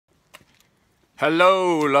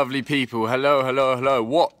Hello, lovely people. Hello, hello, hello.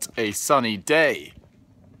 What a sunny day.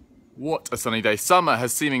 What a sunny day. Summer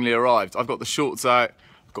has seemingly arrived. I've got the shorts out.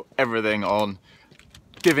 I've got everything on.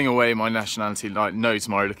 Giving away my nationality like no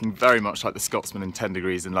tomorrow, looking very much like the Scotsman in 10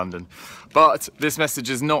 degrees in London. But this message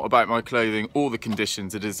is not about my clothing or the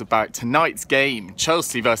conditions. It is about tonight's game.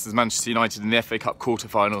 Chelsea versus Manchester United in the FA Cup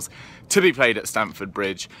quarter-finals to be played at Stamford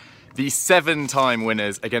Bridge. The 7-time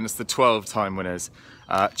winners against the 12-time winners.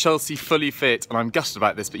 Chelsea fully fit, and I'm gutted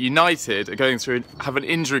about this, but United are going through, have an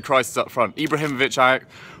injury crisis up front. Ibrahimovic out,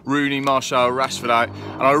 Rooney, Martial, Rashford out,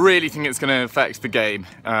 and I really think it's going to affect the game.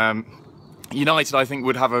 United, I think,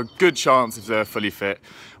 would have a good chance if they're fully fit,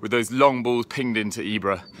 with those long balls pinged into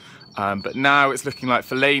Ibra. But now it's looking like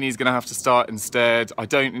Fellaini's going to have to start instead. I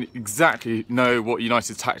don't exactly know what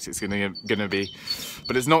United's tactics are going to be,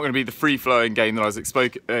 but it's not going to be the free-flowing game that I was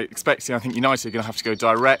expecting. I think United are going to have to go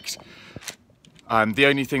direct. The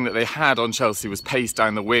only thing that they had on Chelsea was pace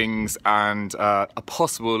down the wings and a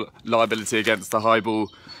possible liability against the high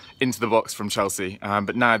ball into the box from Chelsea.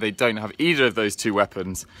 But now they don't have either of those two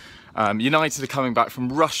weapons. United are coming back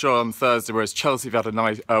from Russia on Thursday, whereas Chelsea have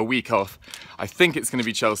had a week off. I think it's going to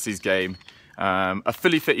be Chelsea's game. A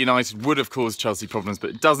fully fit United would have caused Chelsea problems, but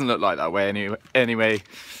it doesn't look like that way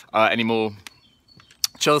anymore.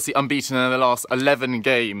 Chelsea unbeaten in their last 11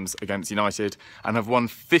 games against United and have won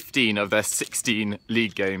 15 of their 16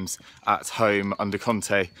 league games at home under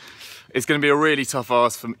Conte. It's going to be a really tough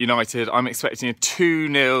ask for United. I'm expecting a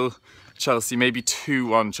 2-0 Chelsea, maybe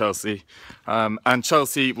 2-1 Chelsea. And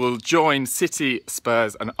Chelsea will join City,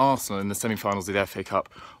 Spurs and Arsenal in the semi-finals of the FA Cup.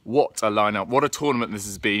 What a lineup, what a tournament this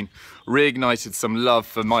has been. Reignited some love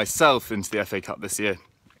for myself into the FA Cup this year.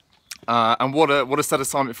 And what a set of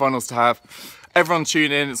semi-finals to have. Everyone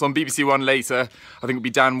tune in, it's on BBC One later. I think it'll be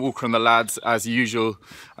Dan Walker and the lads as usual.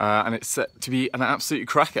 And it's set to be an absolute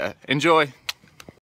cracker. Enjoy.